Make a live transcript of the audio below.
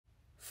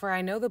For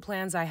I know the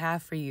plans I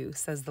have for you,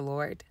 says the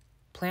Lord.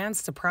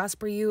 Plans to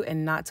prosper you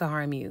and not to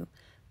harm you.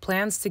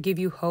 Plans to give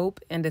you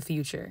hope and a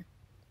future.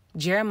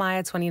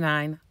 Jeremiah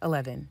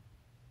 29:11.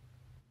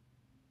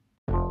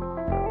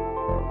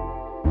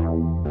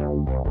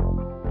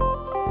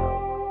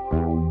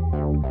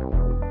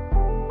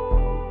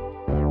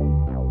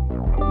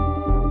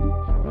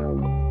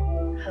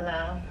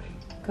 Hello.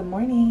 Good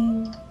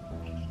morning.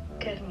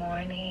 Good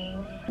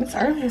morning. It's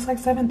early. It's like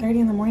 7:30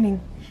 in the morning.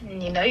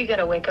 You know you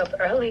gotta wake up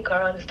early,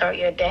 girl, to start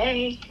your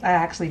day. I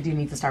actually do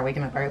need to start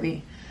waking up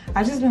early.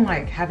 I've just been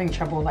like having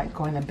trouble like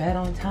going to bed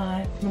on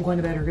time. I'm going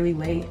to bed really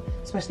late,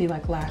 especially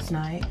like last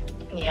night.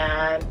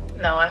 Yeah,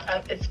 no,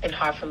 it's been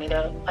hard for me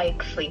to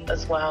like sleep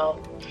as well.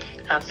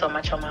 I have so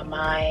much on my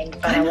mind.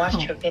 But I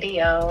watched your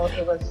video.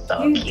 It was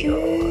so cute.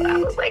 Did. I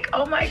was like,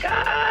 oh my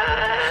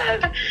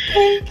God.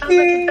 It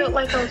felt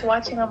like I was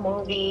watching a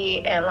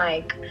movie, and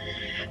like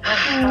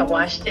I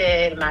watched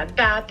it in my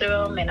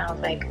bathroom, and I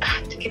was like,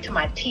 to get to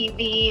my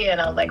TV,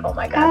 and I was like, oh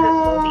my God, this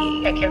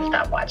movie, I can't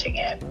stop watching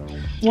it.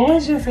 What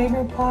was your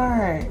favorite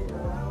part?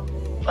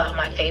 Well,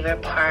 my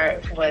favorite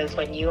part was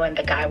when you and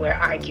the guy were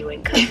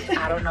arguing, because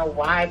I don't know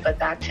why, but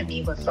that to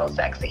me was so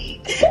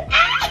sexy.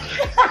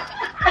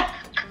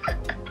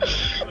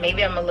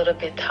 Maybe I'm a little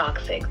bit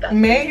toxic.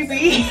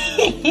 Maybe.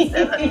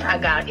 I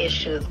got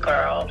issues,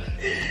 girl.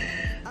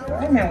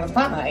 That man was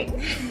fine.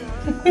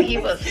 He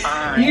was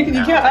fine. You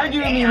can't argue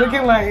with me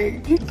looking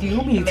like, if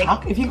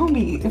you're gonna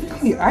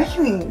be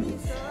arguing,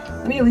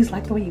 let me at least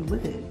like the way you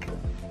look.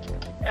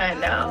 I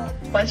know.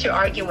 Once you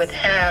argue with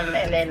him,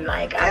 and then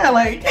like, yeah,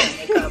 like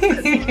makeup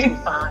because he's too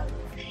fine.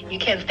 You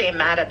can't stay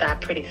mad at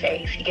that pretty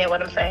face. You get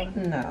what I'm saying?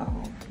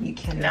 No, you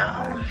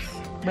cannot. No.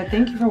 But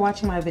thank you for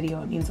watching my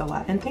video. It means a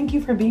lot. And thank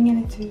you for being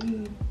in it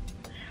too.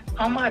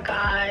 Oh my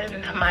God,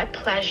 my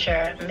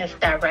pleasure, Miss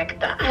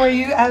Director. Were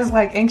you as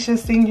like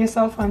anxious seeing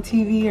yourself on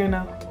TV or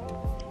no?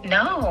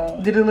 No.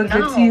 Did it look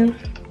good to you?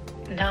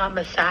 No, I'm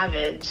a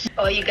savage.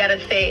 All you gotta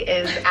say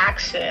is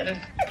action,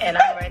 and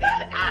I'm ready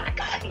to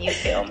act. You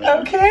feel me?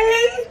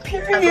 Okay,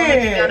 period. As long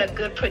as you got a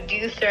good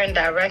producer and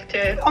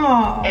director,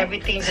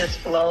 everything just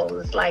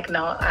flows. Like,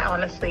 no, I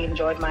honestly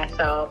enjoyed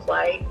myself.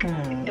 Like,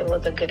 it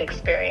was a good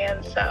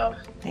experience. So,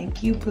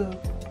 thank you, boo.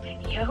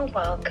 You're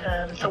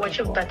welcome. So, what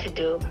you about to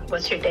do?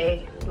 What's your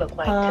day look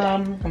like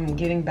today? I'm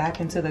getting back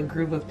into the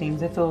groove of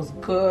things. It feels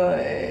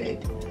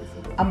good.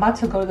 I'm about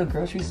to go to the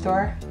grocery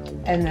store,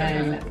 and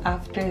then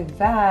after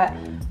that,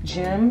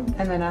 gym,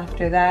 and then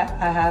after that,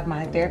 I have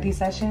my therapy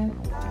session.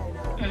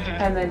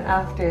 And then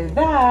after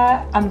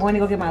that, I'm going to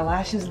go get my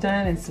lashes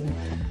done and some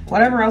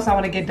whatever else I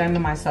want to get done to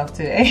myself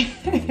today.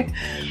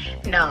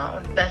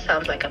 No, that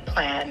sounds like a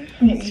plan.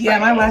 Yeah,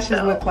 my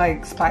lashes look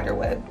like spider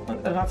web.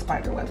 Not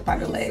spider web,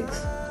 spider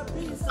legs.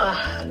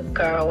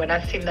 Girl, when I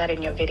seen that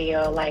in your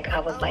video, like I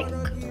was like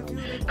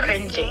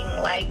cringing.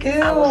 Like, ew.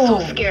 I was so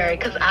scared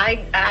because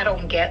I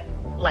don't get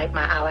like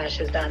my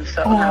eyelashes done,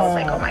 so I was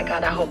like, oh my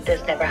God, I hope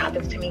this never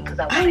happens to me, because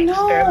I want to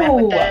experiment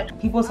with it.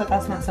 People said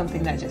that's not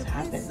something that just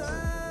happens.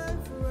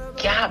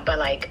 Yeah, but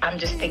like I'm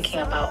just thinking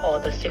about all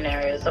the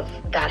scenarios of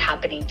that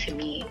happening to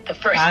me the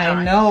first time.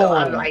 I know. So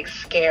I'm like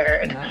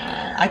scared.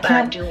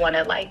 I do want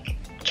to like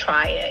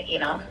try it, you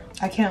know.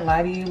 I can't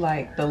lie to you,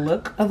 like the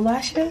look of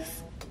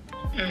lashes.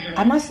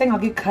 I'm not saying I'll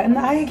get cut in the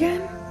eye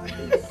again,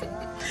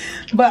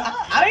 but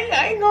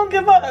I ain't gonna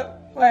give up.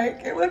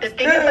 Like, it looks good. The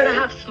thing is that I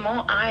have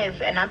small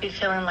eyes, and I'd be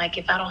feeling like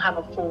if I don't have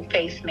a full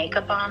face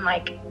makeup on,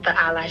 like the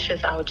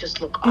eyelashes, I would just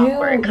look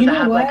awkward because I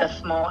have like a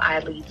small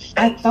eyelid space.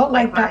 I felt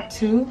like that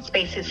too.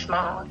 Space is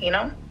small, you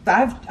know?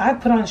 I've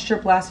put on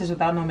strip lashes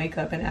without no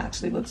makeup, and it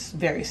actually looks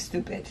very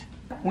stupid.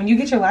 When you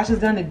get your lashes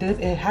done,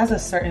 it has a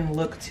certain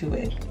look to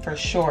it, for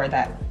sure,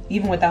 that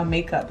even without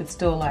makeup, it's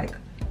still like,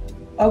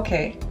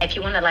 okay. If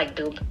you want to like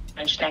do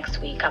brunch next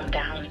week, I'm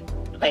down.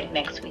 Like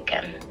next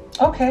weekend.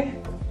 Okay.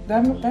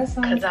 That sounds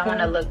good. Because I want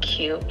to look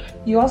cute.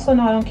 You also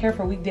know I don't care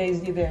for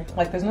weekdays either.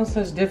 Like, there's no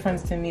such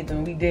difference to me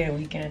than weekday and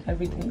weekend.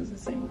 Everything is the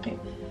same thing.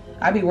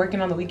 I be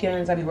working on the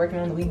weekends. I be working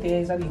on the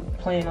weekdays. I be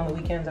playing on the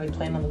weekends. I be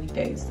playing on the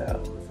weekdays.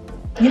 So,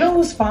 you know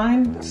who's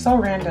fine? It's so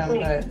random,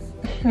 but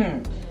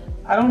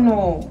I don't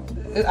know.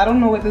 I don't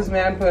know what this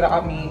man put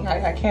on me.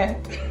 I can't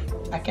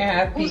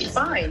have peace. Who's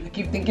fine? I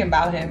keep thinking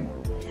about him.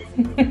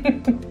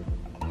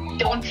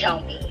 Don't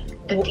tell me.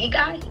 The D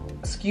guy?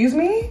 Excuse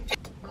me?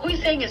 Who are you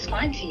saying is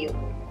fine to you?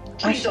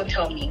 Please don't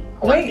tell me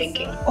who I'm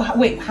thinking.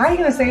 Wait, how are you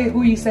gonna say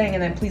who are you saying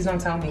and then please don't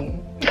tell me?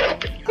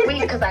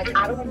 Please, because I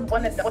don't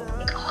want to know what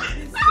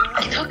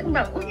you're talking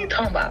about. Who are you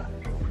talking about?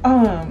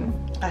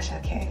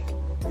 Ashake.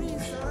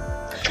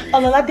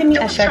 Olala demi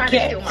Don't try to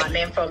Ashake. steal my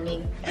name from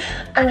me.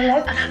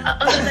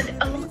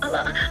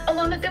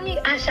 Olala demi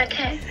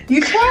Ashake.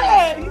 You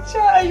tried.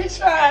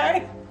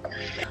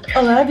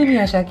 Olala demi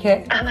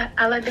Ashake.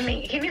 Olala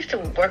demi. He needs to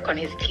work on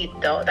his teeth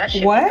though. That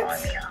shit what? is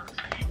on me.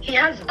 He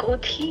has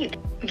gold teeth.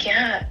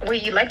 Yeah.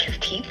 Wait, you like his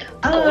teeth?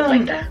 Gold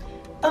like that?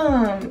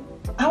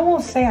 I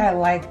won't say I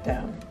like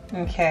them,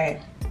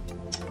 okay?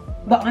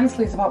 But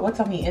honestly, it's about what's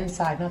on the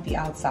inside, not the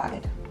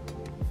outside.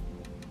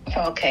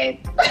 Okay.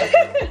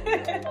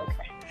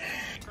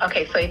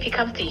 Okay, so if he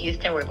comes to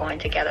Houston, we're going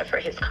together for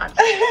his concert.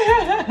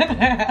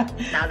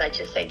 Now that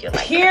you said you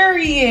like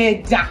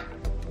Period. I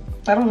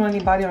don't know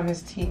anybody on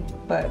his team,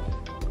 but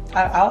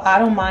I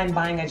don't mind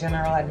buying a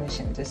general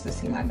admission just to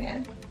see my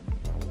man.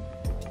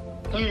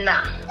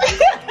 Nah.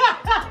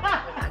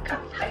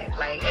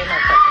 Like, ain't no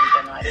fucking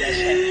general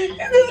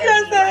admission.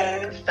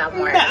 Like,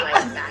 somewhere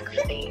like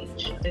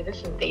backstage.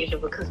 This is deja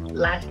because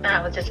last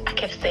night I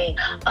kept saying,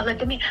 oh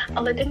look at me,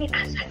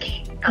 as I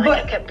came.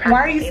 But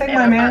why are you saying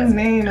my man's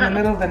name in the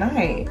middle of the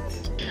night?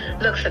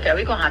 Look, Sophia,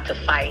 we're gonna have to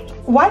fight.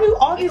 Why do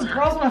all these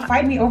girls want to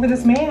fight me over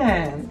this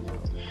man?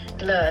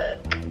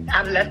 Look,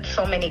 I've left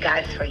so many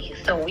guys for you,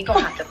 so we're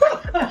gonna have to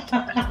fight for this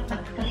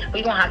one.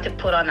 We're gonna have to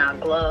put on our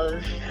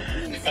gloves.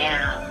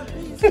 Damn.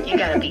 You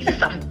gotta be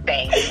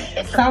something.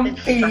 It's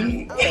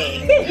something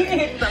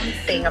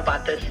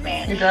about this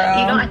man. Girl.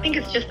 You know, I think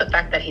it's just the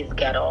fact that he's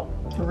ghetto.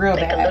 Real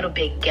like bad. A little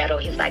bit ghetto.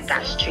 He's like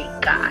that street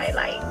guy.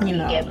 Like, you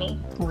get me?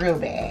 Real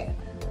bad.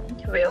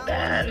 Real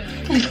bad.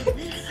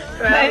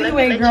 But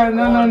anyway, girl,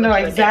 no,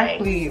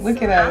 exactly.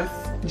 Look at us.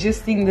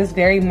 Just seeing this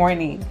very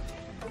morning.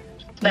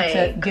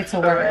 Get to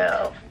work.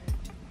 Real.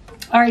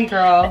 All right,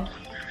 girl.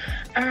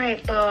 All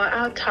right, well,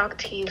 I'll talk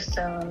to you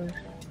soon.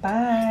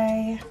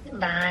 Bye.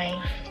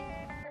 Bye.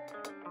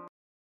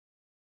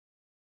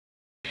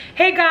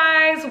 Hey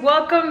guys,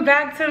 welcome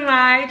back to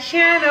my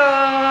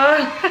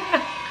channel.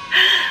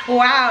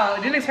 Wow,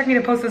 didn't expect me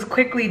to post this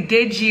quickly,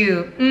 did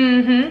you?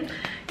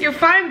 Your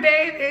fine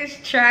babe is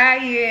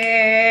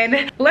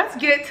trying. Let's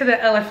get to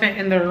the elephant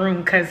in the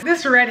room because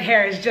this red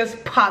hair is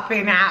just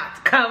popping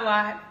out. Come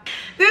on.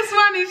 This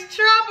one is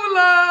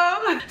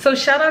trouble. So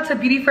shout out to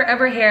Beauty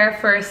Forever Hair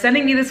for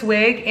sending me this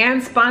wig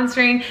and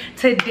sponsoring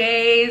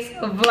today's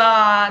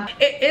vlog.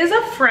 It is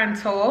a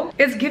frontal.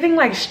 It's giving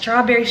like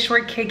strawberry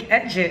shortcake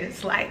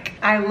edges. Like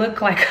I look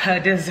like a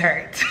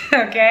dessert,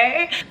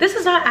 okay? This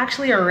is not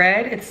actually a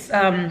red.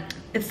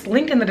 It's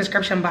linked in the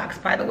description box,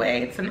 by the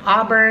way. It's an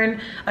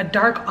Auburn, a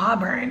dark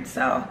Auburn.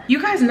 So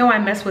you guys know I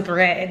mess with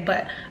red,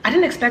 but I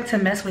didn't expect to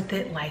mess with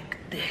it like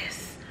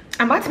this.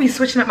 I'm about to be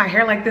switching up my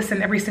hair like this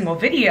in every single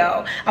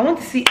video. I want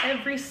to see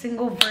every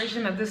single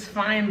version of this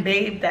fine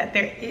babe that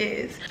there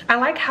is. I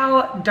like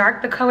how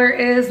dark the color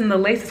is and the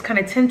lace is kind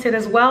of tinted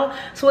as well.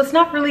 So it's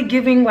not really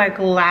giving like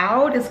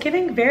loud. It's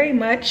giving very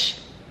much,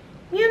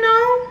 you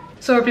know?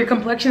 So if your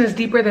complexion is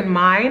deeper than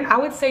mine, I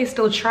would say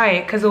still try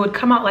it because it would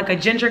come out like a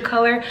ginger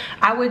color.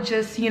 I would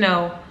just, you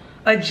know,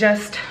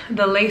 adjust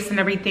the lace and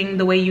everything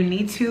the way you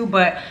need to,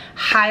 but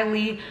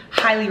highly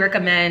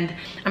recommend.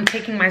 I'm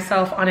taking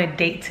myself on a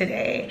date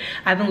today.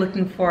 I've been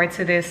looking forward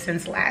to this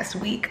since last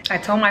week. I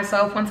told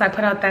myself once I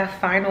put out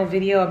that final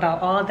video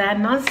about all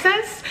that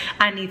nonsense,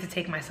 I need to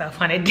take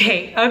myself on a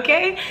date,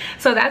 okay?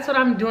 So that's what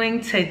I'm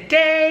doing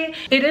today.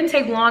 It didn't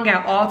take long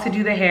at all to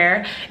do the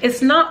hair.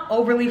 It's not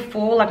overly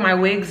full like my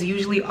wigs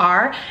usually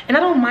are, and I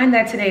don't mind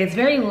that today. It's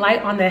very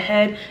light on the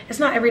head. It's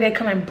not every day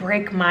come and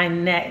break my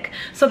neck.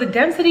 So the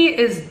density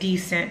is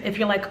decent if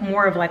you're like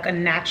more of like a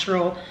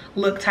natural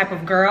look type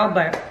of girl,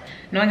 but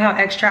knowing how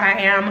extra I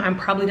am, I'm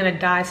probably gonna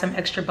dye some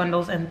extra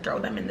bundles and throw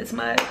them in this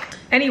mug.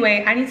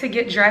 Anyway, I need to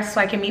get dressed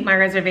so I can meet my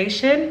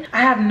reservation.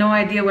 I have no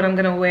idea what I'm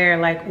gonna wear.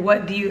 Like,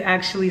 what do you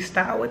actually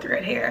style with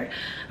red hair?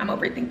 I'm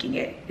overthinking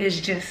it. It's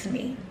just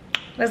me.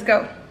 Let's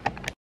go.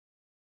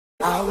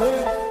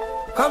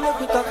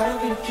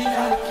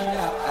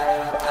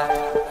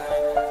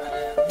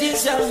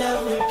 This young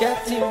love will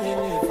get me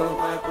from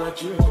my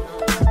bedroom.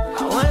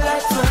 I want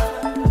like to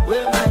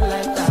wear my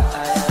light.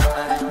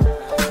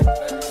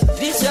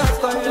 This young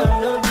color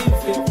no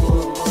different.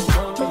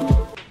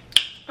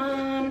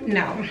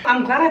 No.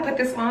 I'm glad I put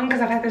this on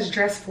because I've had this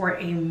dress for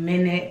a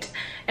minute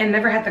and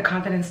never had the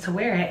confidence to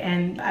wear it,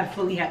 and I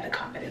fully have the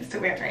confidence to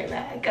wear it right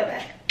back.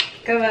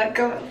 Go back,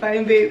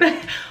 fine babe.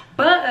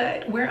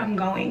 But where I'm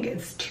going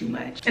is too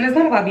much. And it's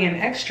not about being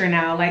extra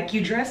now. Like,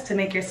 you dress to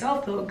make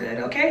yourself feel good,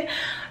 okay?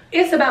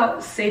 It's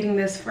about saving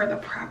this for the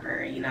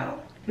proper, you know,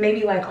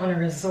 maybe like on a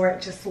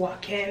resort, just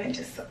walk in and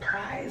just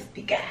surprise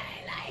the guy,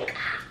 like,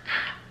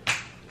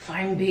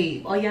 fine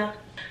babe. Oh yeah,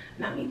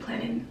 not me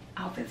planning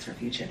outfits for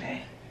future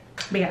day.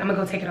 But yeah, I'm gonna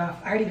go take it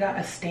off. I already got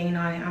a stain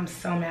on it. I'm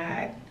so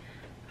mad.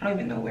 I don't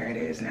even know where it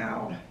is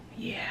now.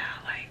 Yeah,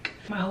 like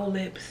my whole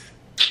lips.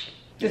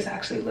 This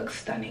actually looks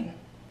stunning.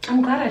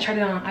 I'm glad I tried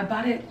it on. I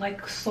bought it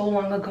like so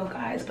long ago,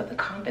 guys, but the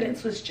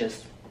confidence was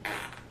just,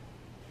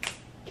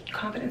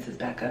 confidence is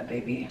back up,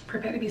 baby.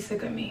 Prepare to be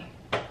sick of me.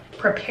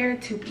 Prepare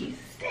to be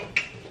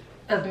sick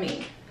of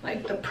me.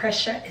 Like, the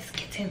pressure is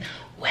getting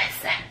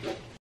worse.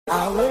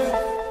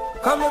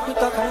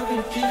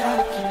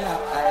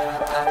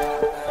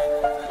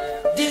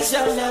 This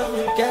young love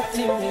will get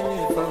me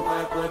from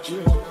my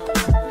bedroom.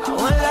 I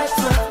want like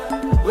to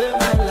wear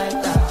my light.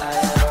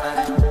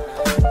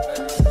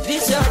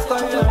 This young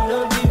color no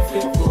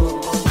different.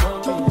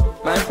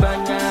 My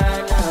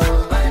banana,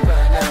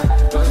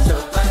 don't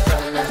chop my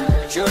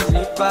banana. Show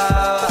me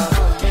power.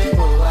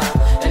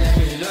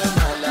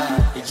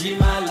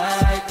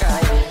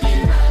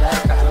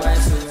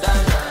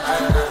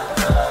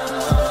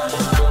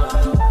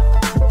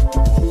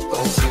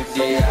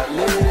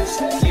 Yeah.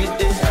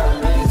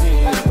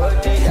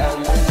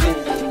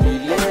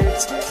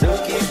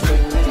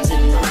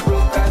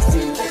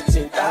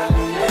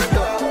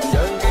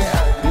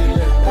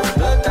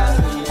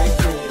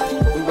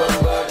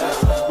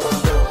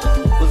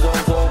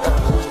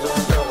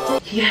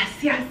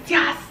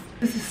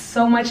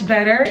 So much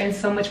better and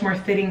so much more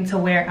fitting to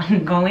where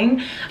I'm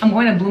going. I'm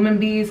going to Bloom &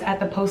 Bees at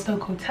the Post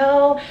Oak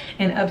Hotel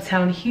in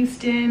Uptown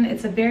Houston.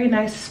 It's a very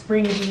nice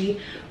springy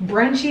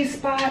brunchy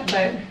spot,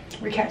 but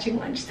we're catching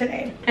lunch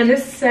today. And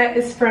this set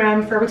is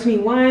from Forever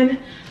 21.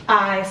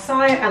 I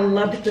saw it, I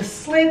loved the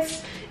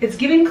slits. It's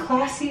giving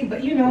classy,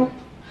 but you know,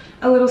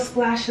 a little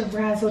splash of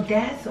razzle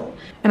dazzle.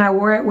 And I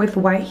wore it with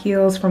white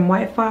heels from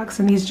White Fox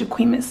and these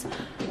Jacquemus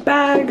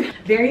bag.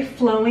 Very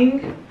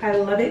flowing, I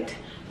love it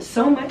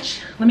so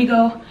much. Let me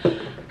go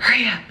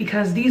hurry up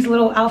because these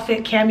little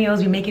outfit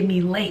cameos be making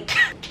me late.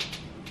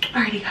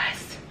 Alrighty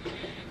guys,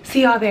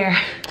 see y'all there.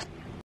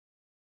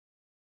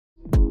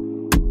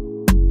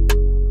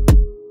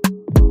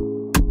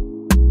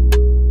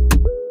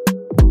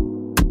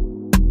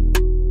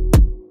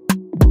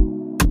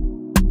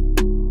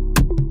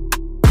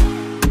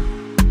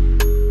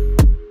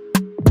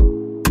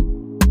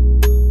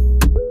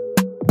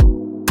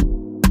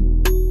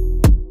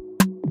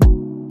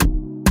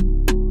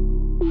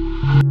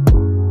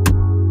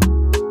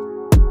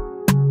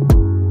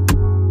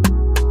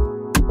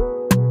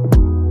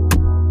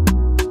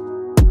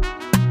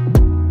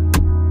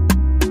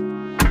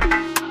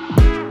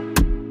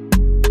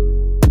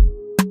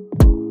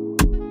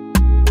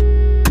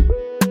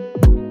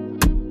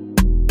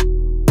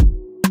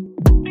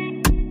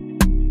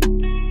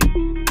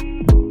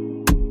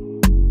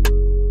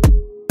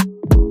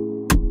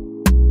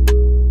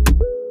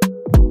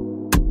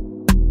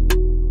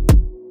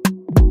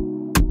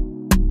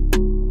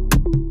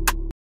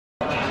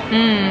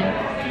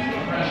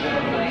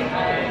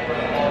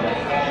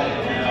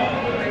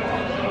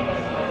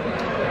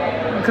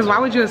 Because why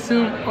would you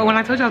assume, well, when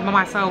I told you I was by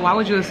myself, why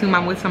would you assume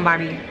I'm with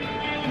somebody?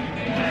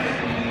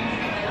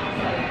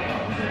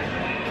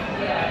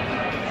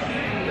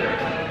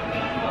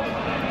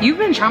 You've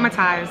been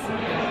traumatized.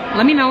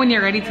 Let me know when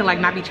you're ready to like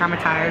not be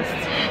traumatized.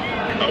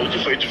 I was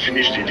just waiting to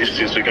finish this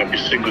thing so you can be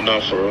single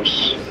now for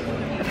us.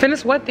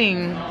 Finish what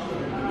thing?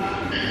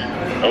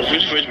 I was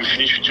waiting for you to be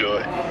finished with your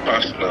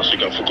past now so you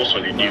can focus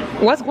on the new.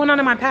 What's going on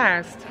in my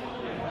past?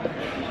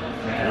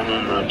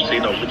 No, I'm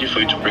saying I was waiting for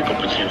you to break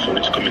up with him for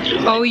me to come into your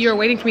life. Oh, you're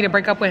waiting for me to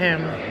break up with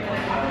him?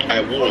 I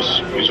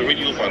was. It's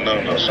already over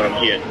now, so I'm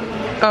here.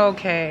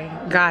 Okay,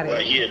 got it.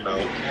 We're here now.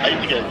 I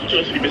think I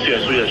just basically I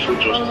saw you show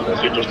Justin. I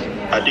said Justin,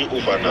 I think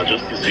over now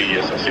just to say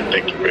yes. I said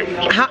thank you very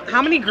much.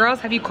 How many girls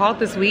have you called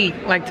this week?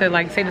 Like to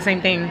like say the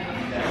same thing?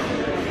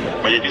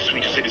 But yeah, this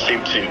week you said the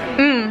same thing.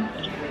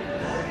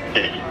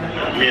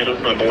 Yeah. Me, I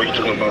don't know about what you're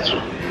talking about. So.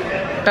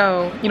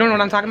 Oh, you don't know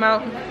what I'm talking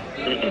about?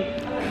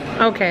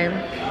 Okay.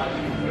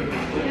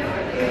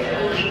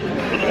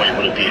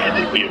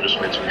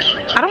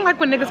 I don't like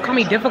when niggas call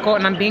me difficult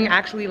and I'm being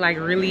actually like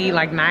really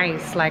like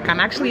nice. Like I'm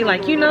actually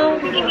like, you know.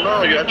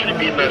 No, you're actually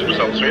being nice because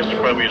I was very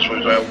surprised when you told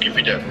me. I'll give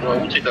you that. No, I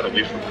won't take that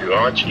away from you.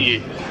 I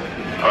actually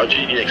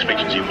didn't expect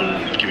you to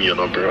even give me your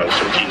number. I was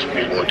something to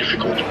be more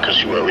difficult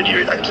because you were already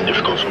acting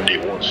difficult from day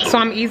one. So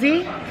I'm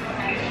easy?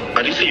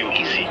 I didn't say you're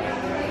easy.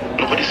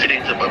 Nobody said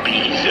anything about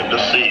being easy. I'm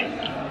just saying.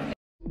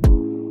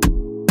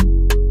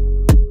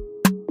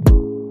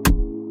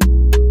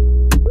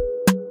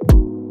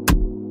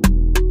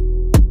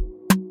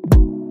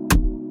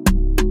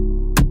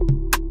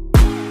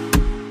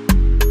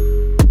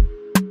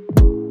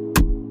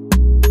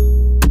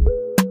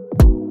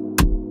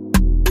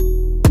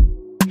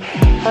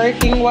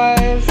 Working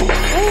was,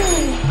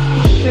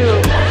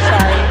 shoot,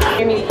 sorry,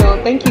 made me feel,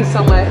 thank you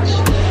so much.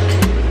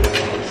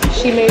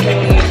 She made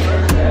me,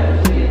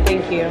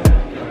 thank you.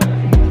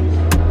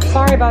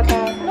 Sorry about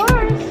that.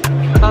 Nars.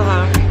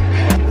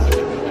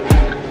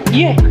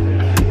 Yeah.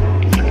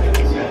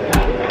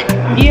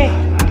 Yeah.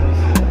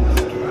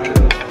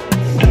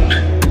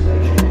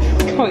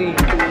 Oh, yeah.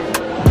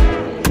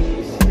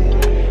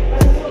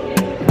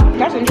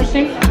 That's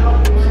interesting.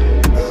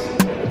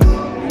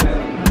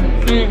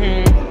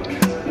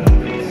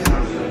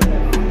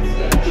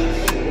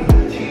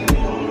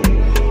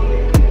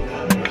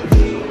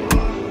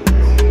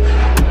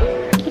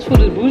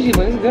 Bougie,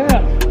 but it's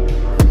good.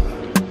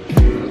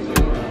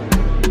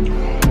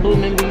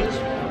 Bloom & Bees.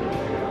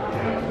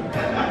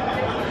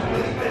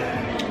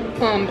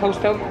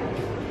 Post Oak.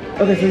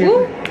 Okay, so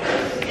ooh,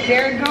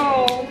 there it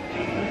go.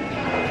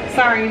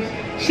 Sorry,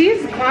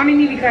 she's clowning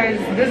me because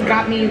this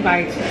got me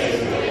like.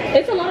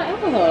 It's a lot of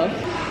alcohol.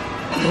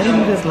 We didn't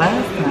do this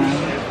last time.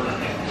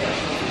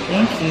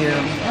 Thank you.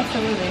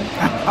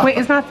 Absolutely. Wait,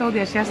 it's not filled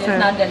yet. She has to. It's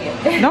not done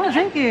yet. Don't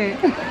drink it.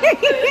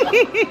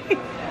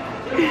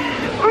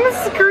 I'm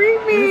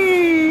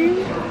screaming.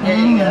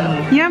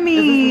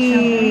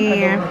 Yummy.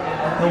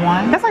 The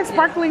one? That's like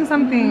sparkling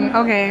something.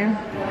 Okay.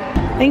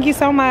 Thank you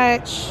so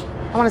much.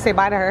 I want to say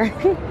bye to her.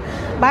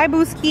 Bye,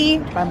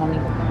 Booski. Bye, mommy.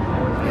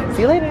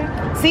 See you later.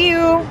 See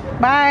you.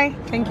 Bye.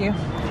 Thank you.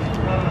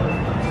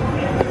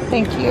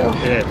 Thank you.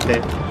 Yeah,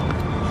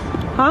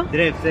 Huh?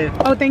 Drive safe.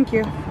 Oh, thank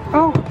you.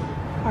 Oh,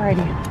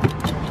 alrighty.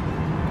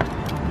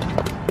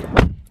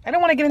 I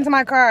don't want to get into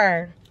my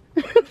car.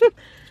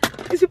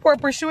 These people are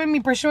pursuing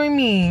me.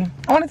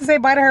 I wanted to say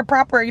bye to her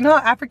proper. You know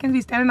how Africans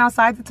be standing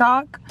outside to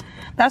talk?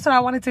 That's what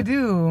I wanted to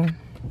do.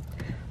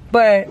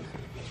 But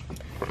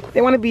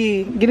they want to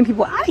be getting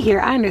people out of here.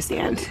 I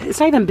understand. It's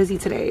not even busy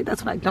today.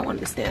 That's what I don't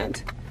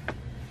understand.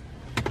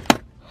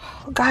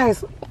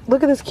 Guys,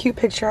 look at this cute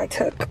picture I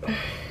took.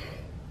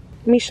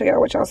 Let me show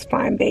y'all what y'all's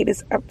fine babe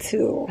is up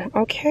to,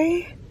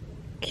 okay?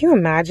 Can you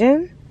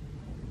imagine?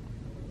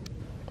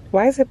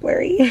 Why is it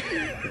blurry?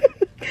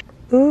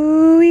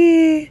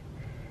 Ooh.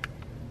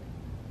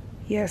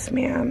 Yes,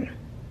 ma'am.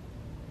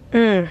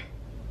 I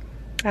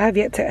have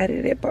yet to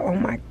edit it, but oh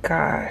my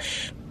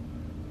gosh.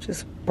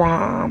 Just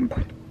bomb.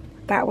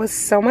 That was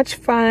so much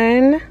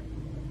fun.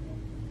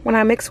 When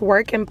I mix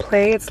work and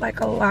play, it's like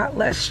a lot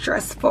less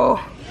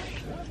stressful.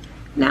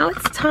 Now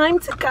it's time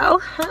to go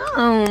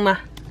home.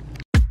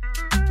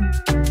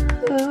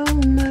 Oh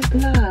my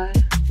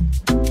God.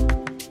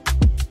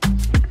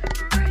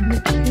 Bring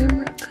the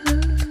camera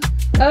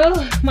up.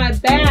 Oh, my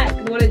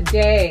back. What a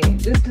day.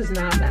 This does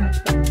not match.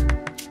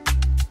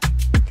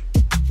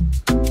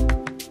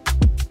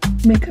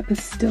 Makeup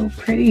is still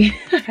pretty.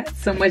 I had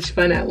so much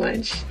fun at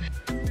lunch.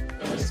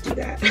 Let's do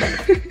that.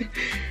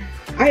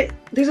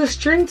 There's a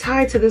string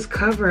tied to this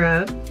cover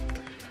up,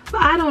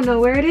 but I don't know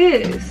where it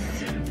is.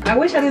 I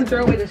wish I didn't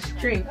throw away the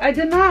string. I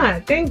did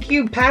not. Thank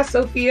you, past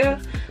Sophia.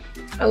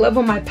 I love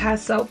when my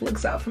past self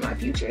looks out for my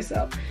future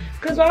self.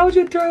 Because why would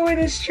you throw away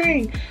this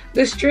string?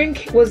 The string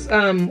was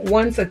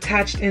once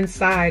attached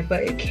inside,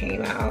 but it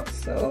came out,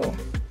 so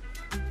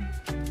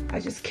I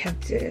just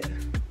kept it.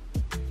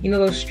 You know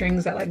those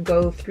strings that like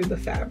go through the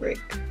fabric?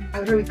 I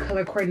literally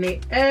color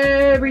coordinate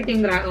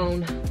everything that I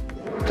own.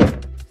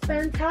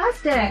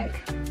 Fantastic.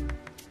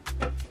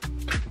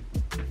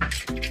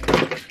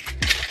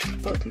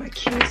 Both my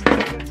keys go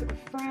to the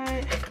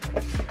front.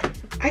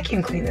 I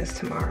can clean this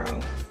tomorrow.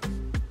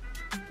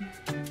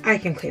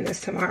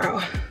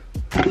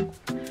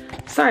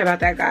 Sorry about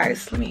that,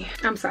 guys.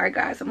 I'm sorry,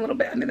 guys. I'm a little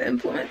bit under the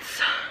influence.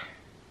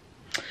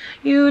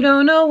 You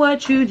don't know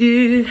what you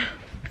did.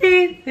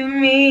 Speak to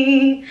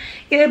me.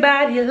 Your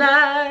body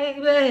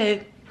like,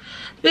 babe.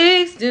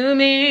 Speaks to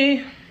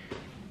me.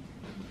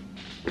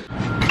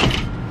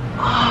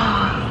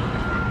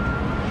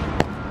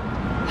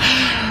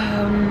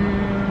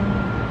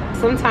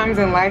 Sometimes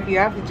in life you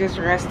have to just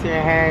rest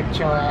your head,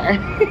 Joy.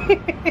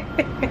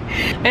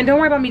 And don't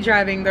worry about me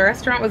driving. The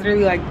restaurant was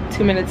really like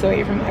 2 minutes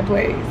away from my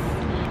place.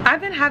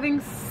 I've been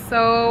having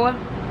so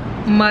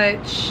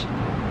much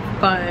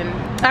fun.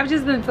 I've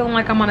just been feeling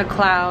like I'm on a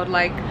cloud,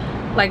 like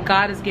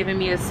God has given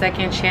me a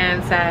second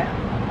chance at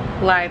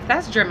life.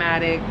 That's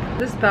dramatic.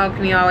 This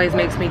balcony always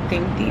makes me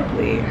think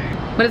deeply.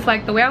 But it's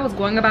like the way I was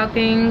going about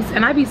things,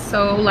 and I'd be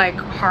so like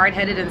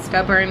hard-headed and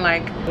stubborn.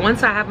 Like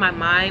once I have my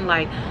mind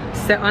like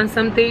set on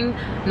something,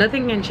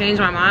 nothing can change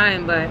my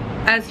mind. But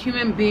as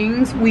human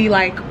beings, we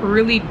like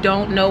really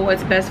don't know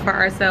what's best for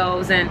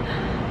ourselves. And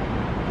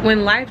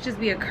when life just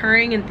be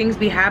occurring and things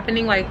be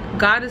happening, like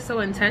God is so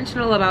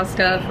intentional about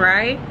stuff,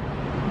 right?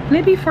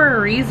 Maybe for a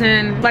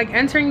reason. Like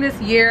entering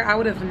this year, I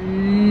would have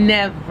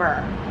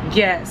never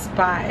guessed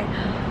by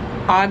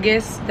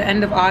August, the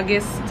end of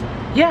August.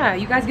 Yeah,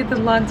 you guys get the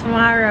vlog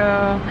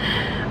tomorrow.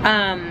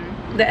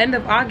 The end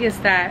of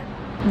August, that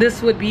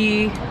this would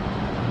be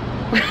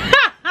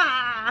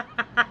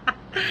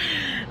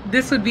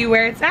this would be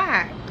where it's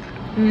at.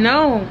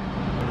 No,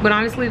 but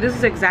honestly, this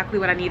is exactly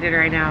what I needed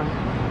right now.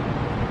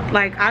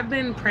 Like I've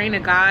been praying to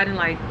God and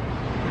like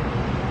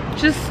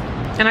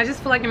and I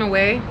just feel like in a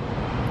way,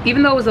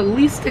 even though it was the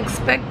least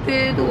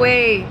expected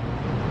way,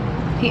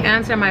 He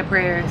answered my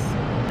prayers.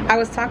 I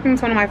was talking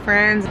to one of my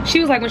friends. She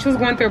was like, when she was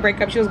going through a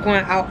breakup, she was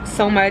going out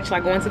so much,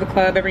 like going to the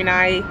club every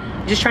night,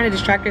 just trying to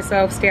distract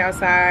herself, stay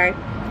outside.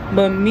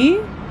 But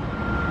me,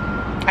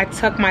 I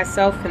tucked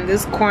myself in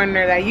this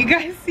corner that you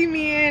guys see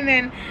me in,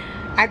 and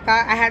I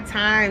thought I had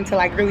time to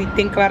like really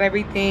think about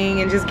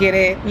everything and just get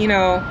it, you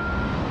know,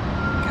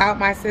 out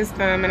my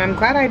system. And I'm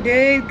glad I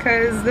did,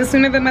 because the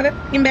sooner the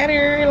motherfucking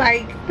better.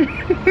 Like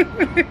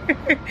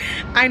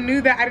I knew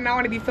that I did not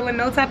want to be feeling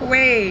no type of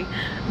way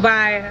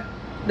by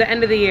the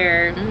end of the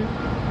year.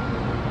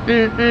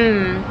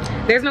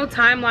 There's no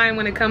timeline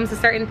when it comes to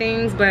certain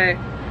things, but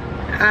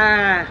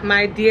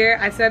my dear,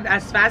 I said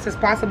as fast as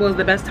possible is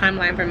the best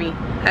timeline for me.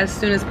 As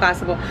soon as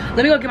possible. Let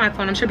me go get my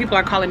phone. I'm sure people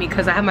are calling me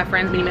because I have my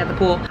friends meeting me at the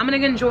pool. I'm gonna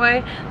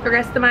enjoy the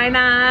rest of my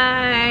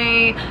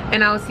night,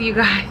 and I will see you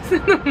guys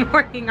in the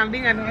morning. I'm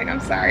being annoying, I'm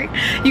sorry.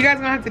 You guys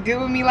don't have to deal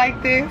with me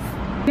like this.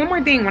 One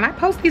more thing, when I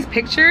post these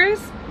pictures,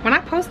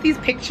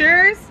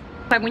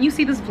 like when you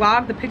see this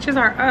vlog, the pictures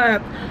are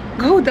up,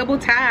 go double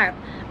tap.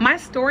 My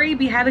story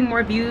be having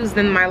more views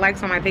than my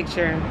likes on my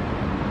picture.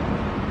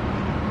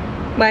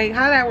 Like,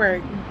 how that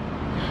work?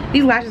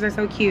 These lashes are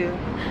so cute.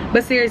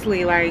 But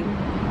seriously, like,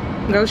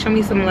 go show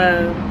me some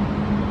love.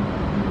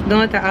 Don't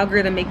let the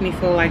algorithm make me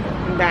feel like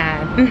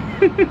bad.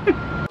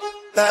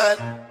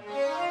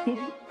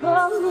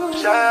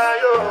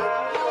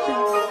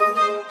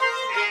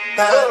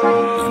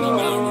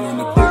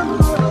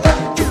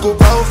 You go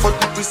bow for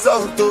the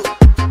result,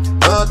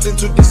 nothing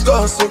to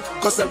discuss,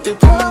 cause I did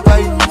it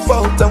by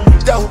default and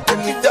without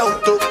any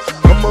doubt.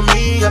 Mama,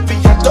 me, I be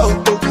a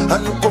doctor,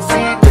 I no go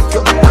feed the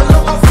girl, I no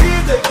go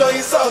feed the girl,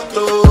 it's out,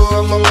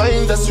 I'm a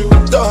mind that's you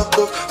talk,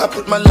 I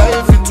put my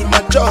life into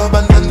my job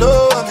and I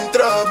know I'm in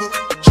trouble.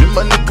 She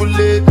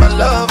manipulate my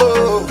love,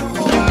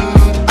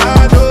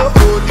 I know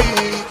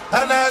holy,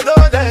 and I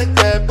know that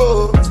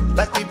devil,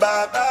 like the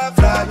Baba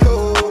fly,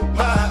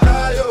 my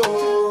ayo,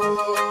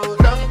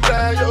 don't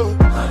cry,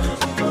 and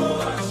if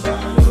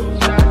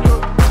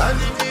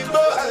you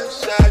go and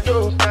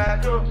shadow,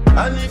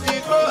 and if you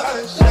go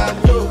and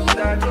shadow,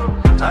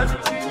 and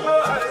if you go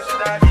and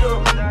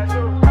shadow.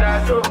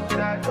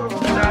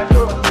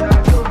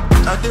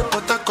 I dey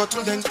put a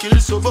cotton then kill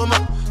Sovoma.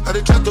 I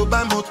dey try to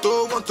buy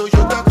moto, want to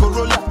Toyota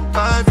Corolla.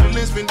 My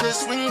feelings been they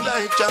swing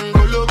like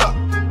Django Lover.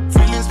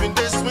 Feelings been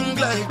they swing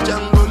like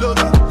Django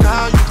Lover.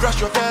 Now you crash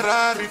your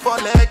Ferrari for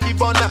Lucky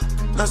Bona.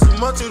 Now some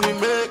more to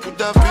remake with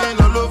that pain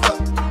all over.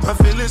 My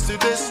feelings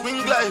today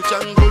swing like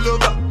Django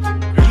Lover.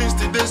 Feelings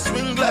today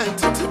swing like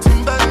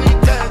Timbani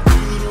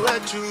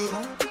at you.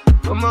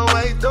 I'm a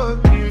white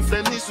dog in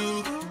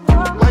Fenisu.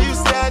 Why you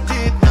say I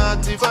did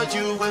nothing for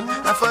you when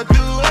if I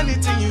do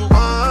anything you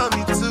want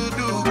me to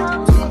do?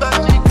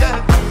 Timbani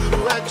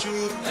at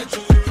you.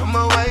 I'm a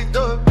white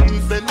dog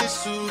in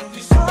Fenisu.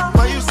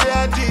 Why you say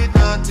I did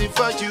nothing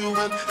for you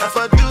when if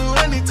I do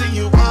anything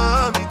you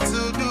want me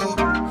to do?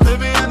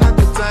 Maybe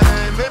another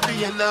time,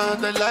 maybe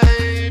another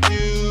life.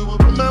 You will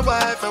be my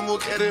wife and we'll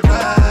get it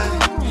right.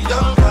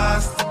 Young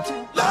fast,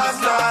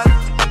 last night.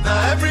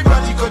 Now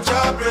everybody go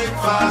job breakfast.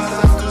 I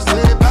have to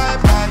say bye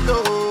bye yo,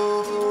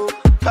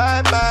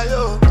 bye bye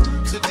yo,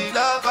 to the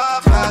love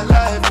of my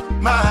life,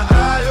 my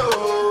ayo,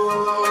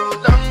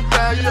 don't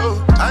cry yo.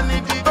 I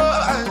need to go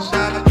and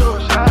shadow,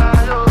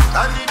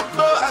 I need to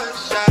go and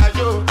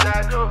shadow,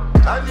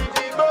 I need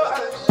to go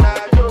and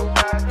shadow,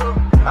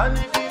 I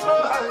need to go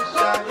and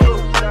shadow,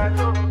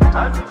 I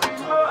need to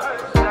go and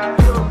shadow.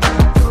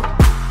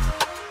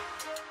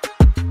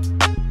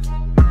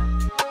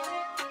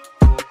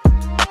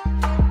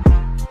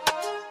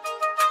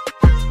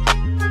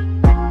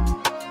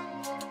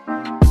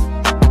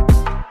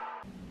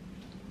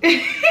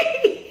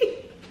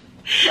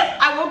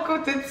 I woke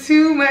up to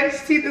too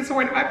much tea this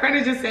morning. My friend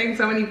is just saying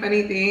so many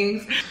funny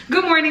things.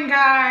 Good morning,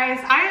 guys.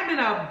 I am in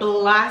a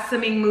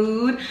blossoming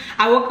mood.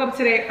 I woke up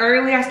today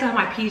early. I still have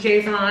my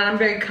PJs on. I'm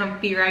very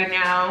comfy right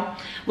now.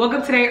 Woke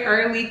up today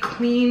early,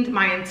 cleaned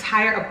my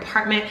entire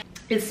apartment.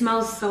 It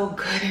smells so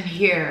good in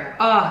here.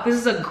 Oh, this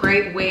is a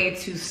great way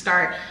to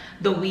start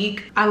the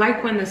week. I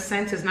like when the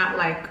scent is not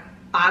like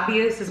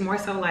obvious. It's more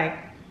so like,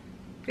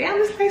 damn,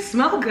 this place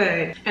smells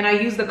good. And I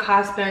use the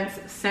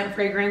Cospense scent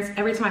fragrance.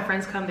 Every time my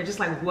friends come, they're just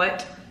like,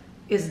 what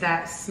is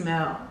that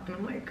smell? And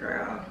I'm like,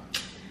 girl.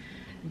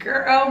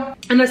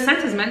 And the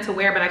scent is meant to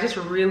wear, but I just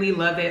really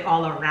love it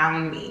all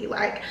around me.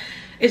 Like,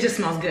 it just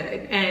smells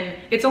good. And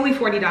it's only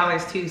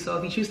 $40 too. So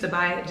if you choose to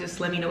buy it, just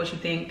let me know what you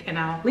think and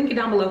I'll link it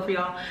down below for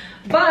y'all.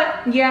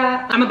 But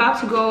yeah, I'm about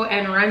to go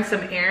and run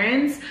some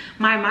errands.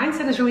 My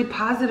mindset is really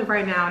positive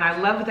right now and I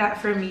love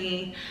that for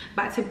me.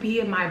 About to be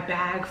in my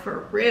bag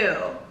for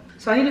real.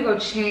 So I need to go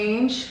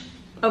change.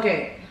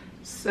 Okay,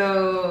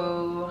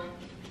 so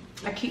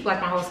I keep like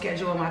my whole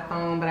schedule on my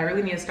phone, but I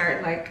really need to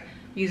start like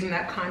using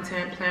that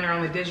content planner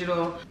on the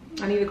digital.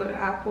 I need to go to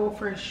Apple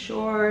for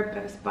sure,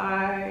 Best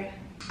Buy.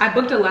 I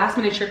booked a last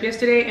minute trip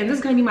yesterday and this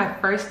is gonna be my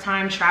first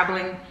time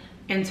traveling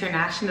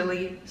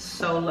internationally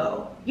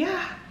solo.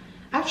 Yeah,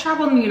 I've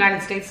traveled in the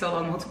United States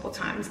solo multiple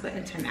times, but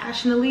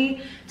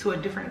internationally to a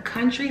different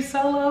country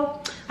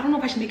solo, I don't know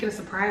if I should make it a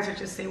surprise or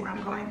just say where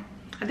I'm going.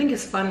 I think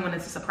it's fun when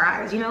it's a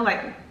surprise, you know,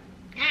 like,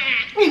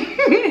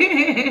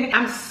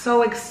 I'm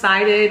so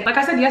excited. Like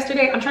I said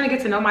yesterday, I'm trying to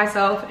get to know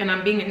myself and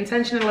I'm being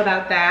intentional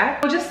about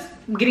that. Just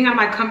getting out of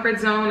my comfort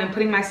zone and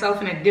putting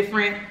myself in a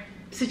different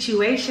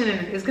situation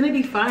and it's gonna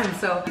be fun.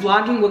 So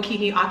vlogging will keep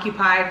me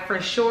occupied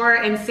for sure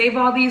and save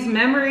all these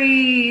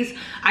memories.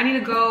 I need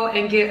to go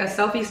and get a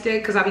selfie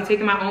stick because I'll be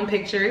taking my own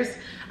pictures.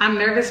 I'm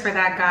nervous for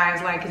that,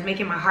 guys. Like, it's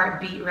making my heart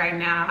beat right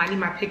now. I need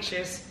my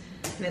pictures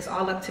and it's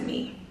all up to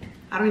me.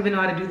 I don't even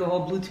know how to do the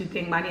whole Bluetooth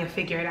thing, but I need to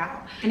figure it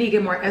out. I need to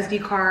get more SD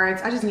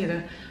cards. I just need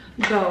to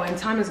go and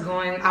time is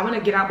going. I want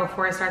to get out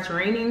before it starts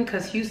raining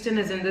because Houston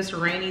is in this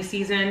rainy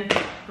season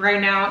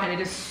right now and it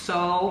is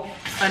so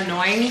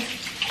annoying.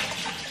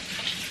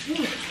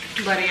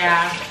 But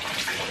yeah,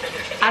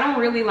 I don't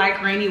really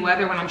like rainy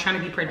weather when I'm trying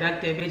to be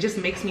productive. It just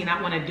makes me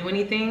not want to do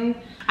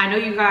anything. I know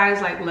you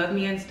guys like love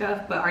me and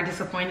stuff, but are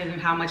disappointed in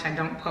how much I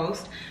don't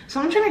post. So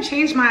I'm trying to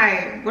change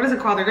my, what is it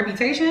called, the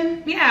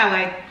reputation? Yeah,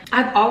 like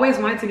I've always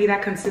wanted to be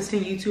that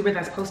consistent YouTuber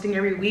that's posting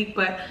every week,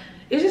 but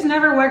it just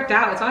never worked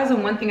out. It's always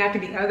been one thing after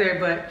the other,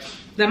 but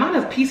the amount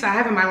of peace I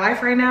have in my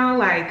life right now,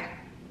 like,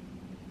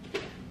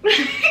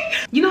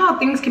 you know how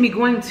things can be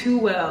going too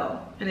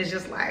well and it's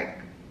just like,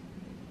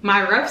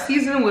 my rough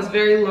season was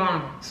very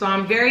long. So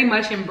I'm very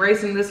much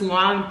embracing this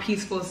long,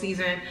 peaceful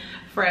season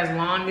for as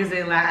long as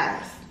it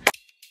lasts.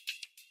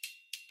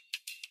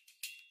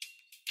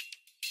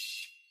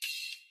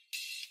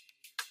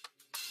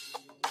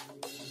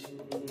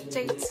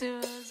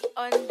 Tunes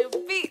on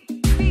the beat.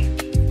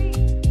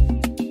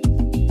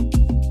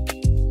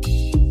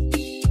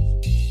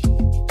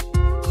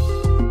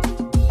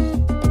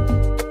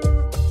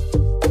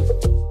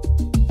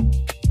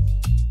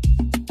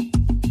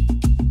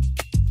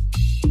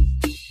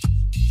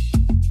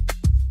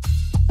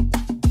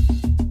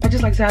 I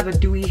just like to have a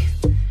dewy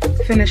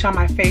finish on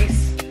my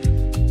face.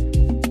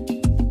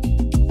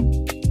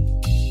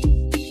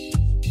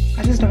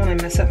 I just don't want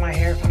to mess up my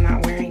hair if I'm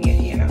not wearing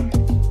it, you know.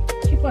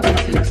 People have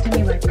been texting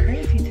me like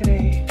crazy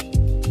today.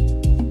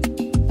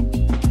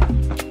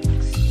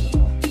 It's so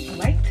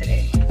light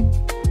today.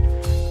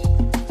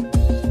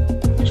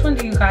 Which one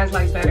do you guys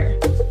like better?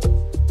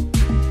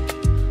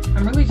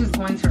 I'm really just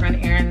going to run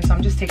errands, so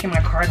I'm just taking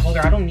my card holder.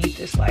 I don't need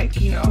this, like,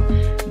 you know,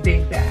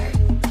 big bag.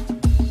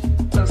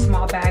 So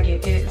small bag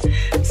it is.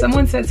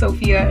 Someone said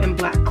Sophia in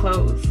black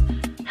clothes.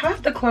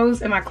 Half the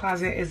clothes in my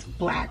closet is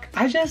black.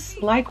 I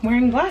just like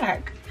wearing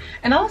black.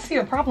 And I don't see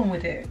a problem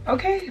with it,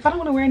 okay? If I don't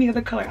want to wear any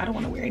other color, I don't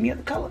want to wear any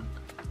other color.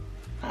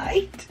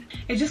 Alright?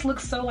 It just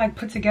looks so like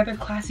put together,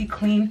 classy,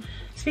 clean.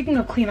 Speaking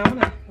of clean, I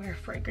want to wear a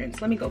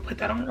fragrance. Let me go put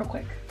that on real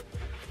quick.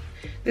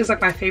 This is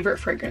like my favorite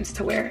fragrance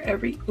to wear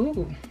every,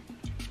 ooh.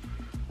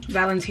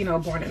 Valentino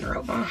Born in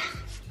Roma.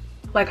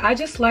 Like, I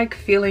just like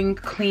feeling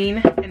clean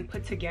and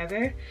put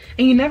together.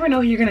 And you never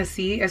know who you're gonna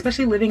see,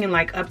 especially living in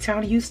like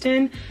uptown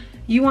Houston.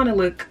 You wanna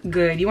look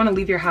good. You wanna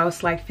leave your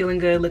house like feeling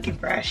good, looking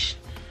fresh,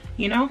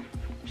 you know?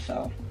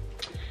 So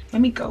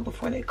let me go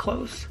before they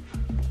close.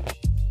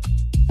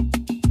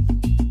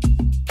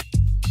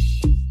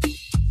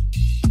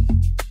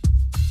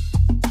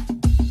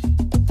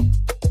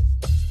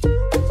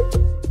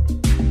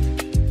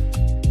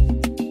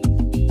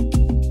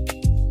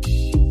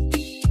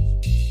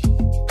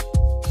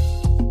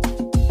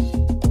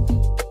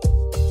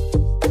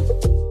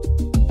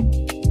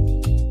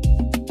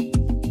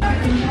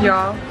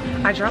 Y'all,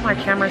 I dropped my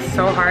camera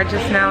so hard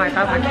just now. I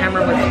thought my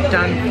camera was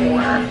done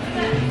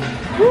for.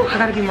 Whew, I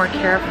gotta be more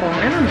careful.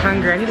 And I'm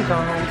hungry. I need to go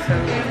home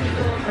soon.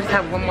 I just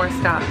have one more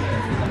stop.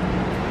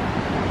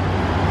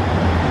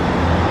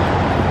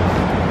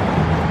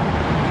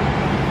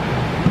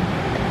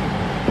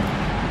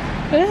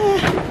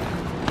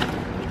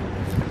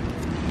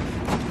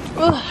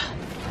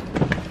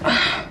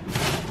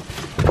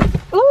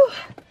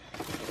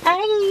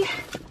 Hey,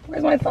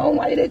 where's my phone?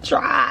 Why did it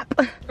drop?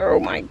 Oh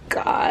my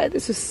god,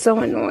 this is so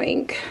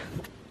annoying.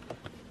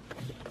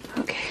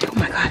 Okay, oh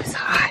my god, it's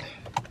hot.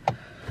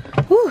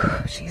 Whew,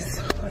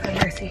 jeez, Lord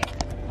have mercy.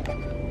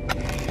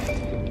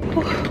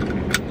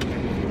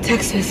 Whew.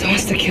 Texas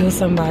wants to kill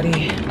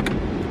somebody.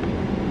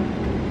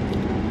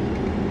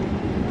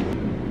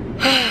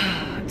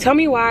 Tell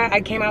me why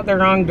I came out the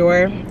wrong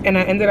door and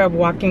I ended up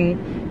walking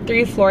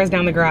 3 floors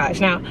down the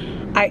garage. Now,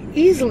 I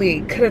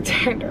easily could have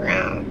turned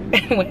around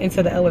and went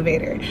into the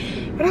elevator.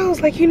 But I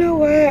was like, you know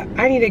what?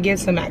 I need to get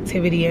some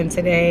activity in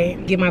today.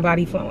 Get my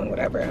body flowing,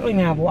 whatever. I don't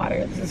even have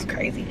water. This is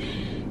crazy.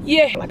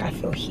 Yeah, like I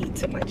feel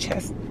heat in my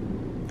chest.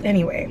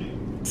 Anyway,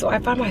 so I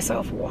found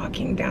myself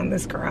walking down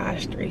this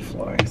garage 3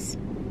 floors.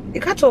 It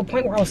got to a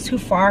point where I was too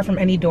far from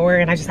any door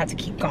and I just had to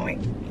keep going.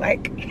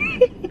 Like,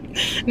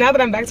 now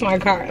that I'm back to my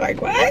car,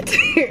 like what?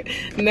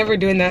 Never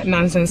doing that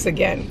nonsense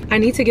again. I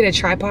need to get a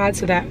tripod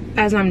so that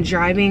as I'm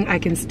driving, I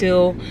can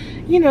still,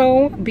 you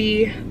know,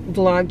 be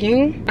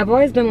vlogging. I've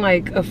always been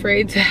like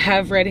afraid to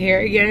have red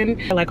hair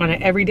again, like on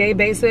an everyday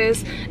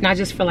basis, not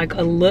just for like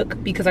a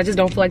look, because I just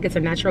don't feel like it's a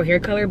natural hair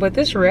color. But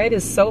this red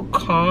is so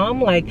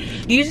calm. Like,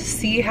 you just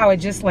see how it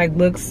just like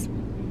looks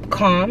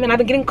calm, and I've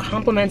been getting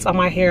compliments on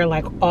my hair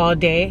like all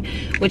day,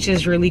 which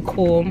is really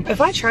cool. If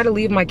I try to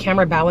leave my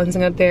camera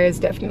balancing up there, it's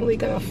definitely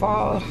gonna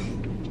fall.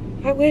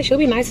 I wish. It'll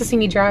be nice to see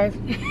me drive.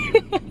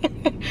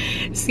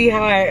 See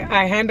how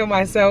I handle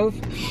myself.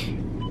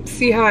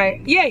 See how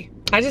yay!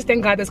 I just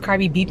thank God this car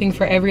be beeping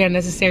for every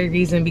unnecessary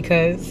reason,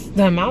 because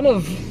the amount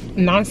of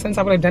nonsense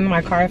I would have done in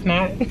my car if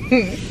not.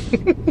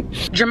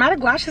 Dramatic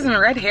lashes and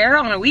red hair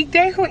on a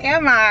weekday? Who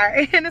am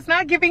I? And it's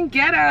not giving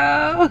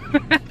ghetto.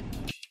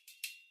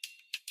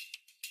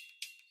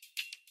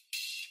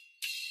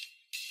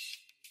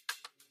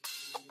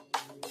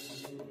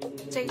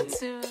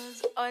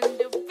 Tunes on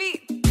the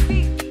beat.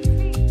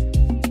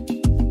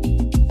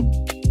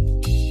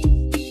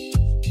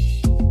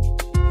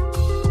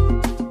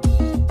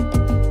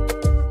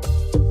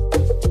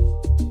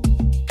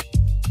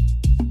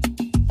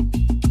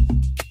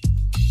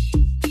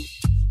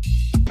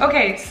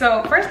 Okay,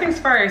 so first things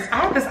first, I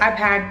have this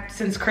iPad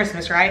since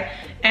Christmas, right?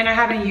 And I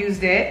haven't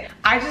used it.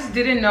 I just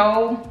didn't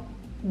know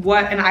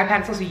what an iPad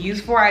is supposed to be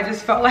used for. I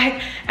just felt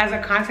like as a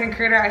content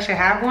creator, I should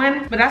have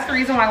one. But that's the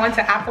reason why I went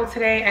to Apple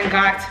today and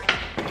got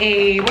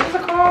a, what is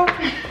it called?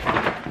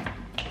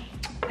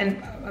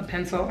 A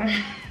pencil.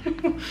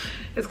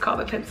 It's called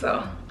a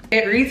pencil.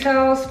 It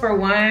retails for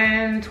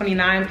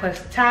 $129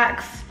 plus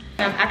tax.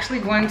 I'm actually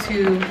going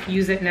to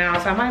use it now,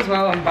 so I might as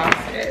well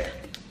unbox it.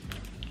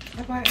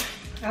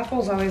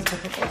 Apple's always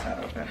difficult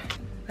to open.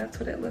 That's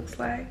what it looks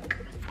like.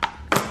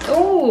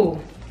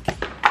 Oh.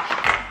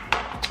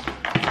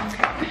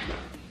 Okay.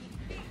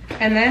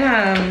 And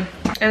then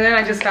And then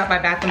I just stopped by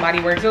Bath and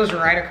Body Works. It was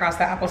right across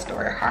the Apple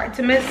store, hard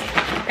to miss.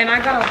 And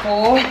I got a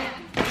whole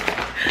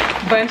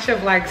bunch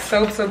of like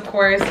soaps, of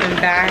course, and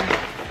bag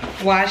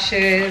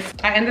washes.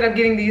 I ended up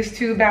getting these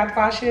 2 bath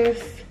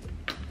washes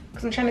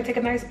because I'm trying to take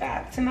a nice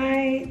bath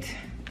tonight.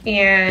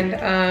 And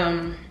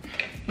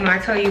when I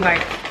tell you,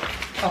 like,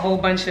 a whole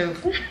bunch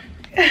of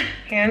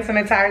hand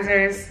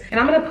sanitizers, and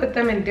I'm gonna put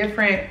them in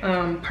different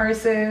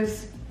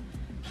purses,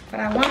 but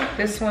I want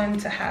this one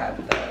to have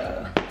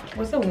the,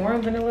 what's the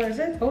warm vanilla? Is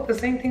it both the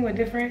same thing with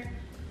different?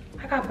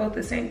 I got both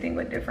the same thing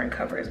with different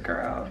covers,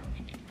 girl.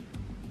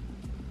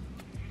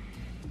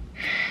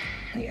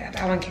 Yeah,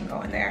 that one can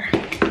go in there.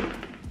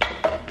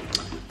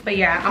 But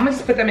yeah, I'm gonna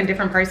just put them in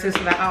different purses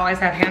so that I always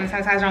have hand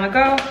sanitizer on the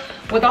go.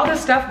 With all this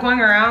stuff going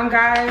around,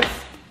 guys,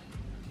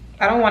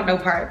 I don't want no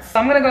parts. So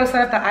I'm gonna go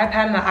set up the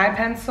iPad and the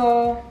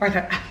iPencil, or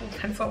the Apple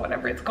Pencil,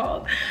 whatever it's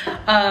called,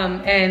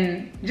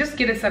 and just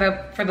get it set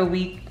up for the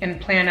week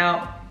and plan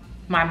out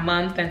my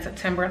month in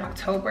September and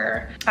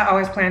October. I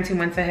always plan 2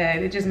 months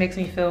ahead. It just makes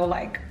me feel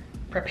like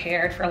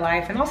prepared for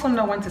life, and also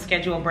know when to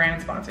schedule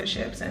brand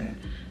sponsorships and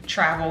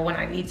travel when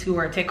I need to,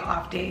 or take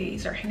off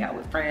days, or hang out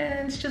with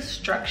friends. Just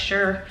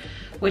structure,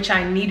 which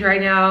I need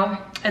right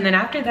now. And then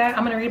after that,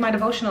 I'm gonna read my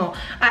devotional.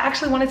 I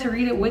actually wanted to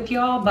read it with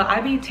y'all, but I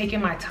be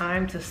taking my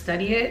time to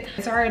study it.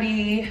 It's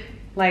already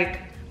like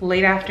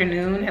late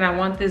afternoon, and I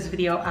want this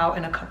video out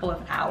in a couple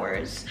of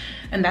hours,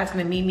 and that's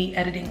gonna mean me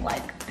editing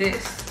like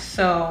this.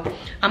 So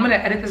I'm gonna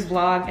edit this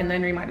vlog and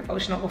then read my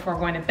devotional before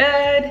going to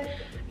bed.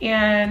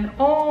 And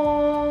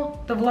oh,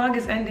 the vlog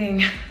is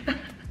ending.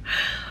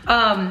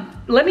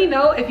 Let me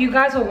know if you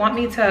guys will want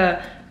me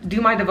to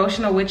do my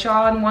devotional with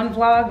y'all in one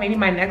vlog, maybe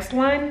my next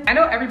one. I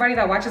know everybody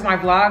that watches my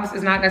vlogs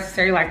is not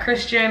necessarily like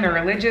Christian or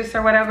religious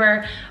or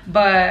whatever,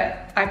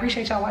 but I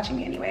appreciate y'all watching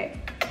me anyway.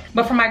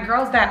 But for my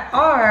girls that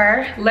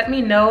are, let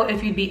me know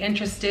if you'd be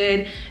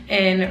interested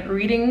in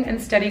reading and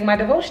studying my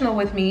devotional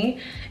with me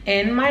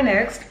in my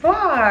next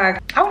vlog.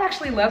 I would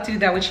actually love to do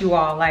that with you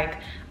all. Like,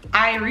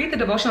 I read the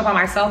devotional by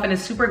myself and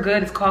it's super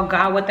good. It's called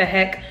God What the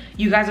Heck.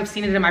 You guys have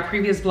seen it in my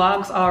previous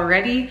vlogs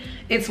already.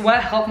 It's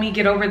what helped me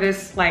get over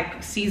this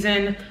like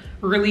season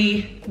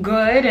really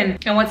good, and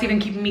what's even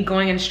keeping me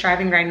going and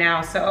striving right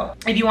now. So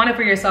if you want it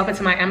for yourself, it's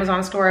in my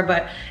Amazon store.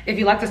 But if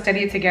you'd like to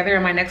study it together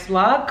in my next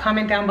vlog,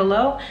 comment down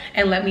below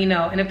and let me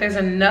know. And if there's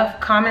enough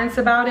comments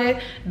about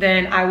it,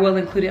 then I will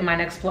include it in my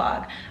next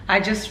vlog. I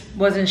just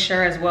wasn't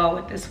sure as well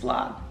with this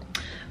vlog.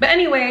 But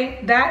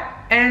anyway,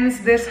 that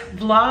ends this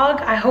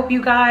vlog. I hope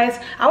you guys,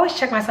 I always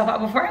check myself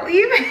out before I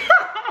leave.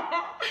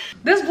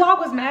 This vlog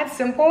was mad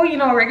simple, you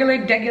know, a regular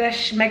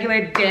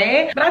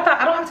day. But I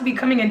thought I don't have to be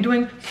coming and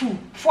doing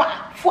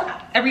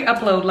every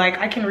upload. Like,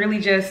 I can really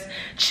just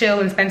chill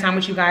and spend time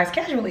with you guys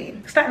casually.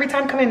 It's not every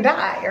time come and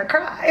die or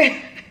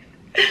cry.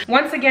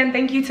 Once again,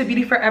 thank you to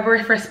Beauty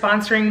Forever for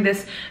sponsoring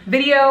this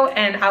video,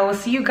 and I will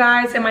see you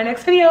guys in my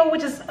next video,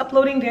 which is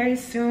uploading very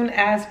soon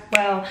as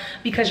well,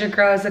 because your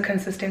girl is a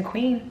consistent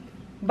queen.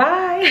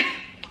 Bye.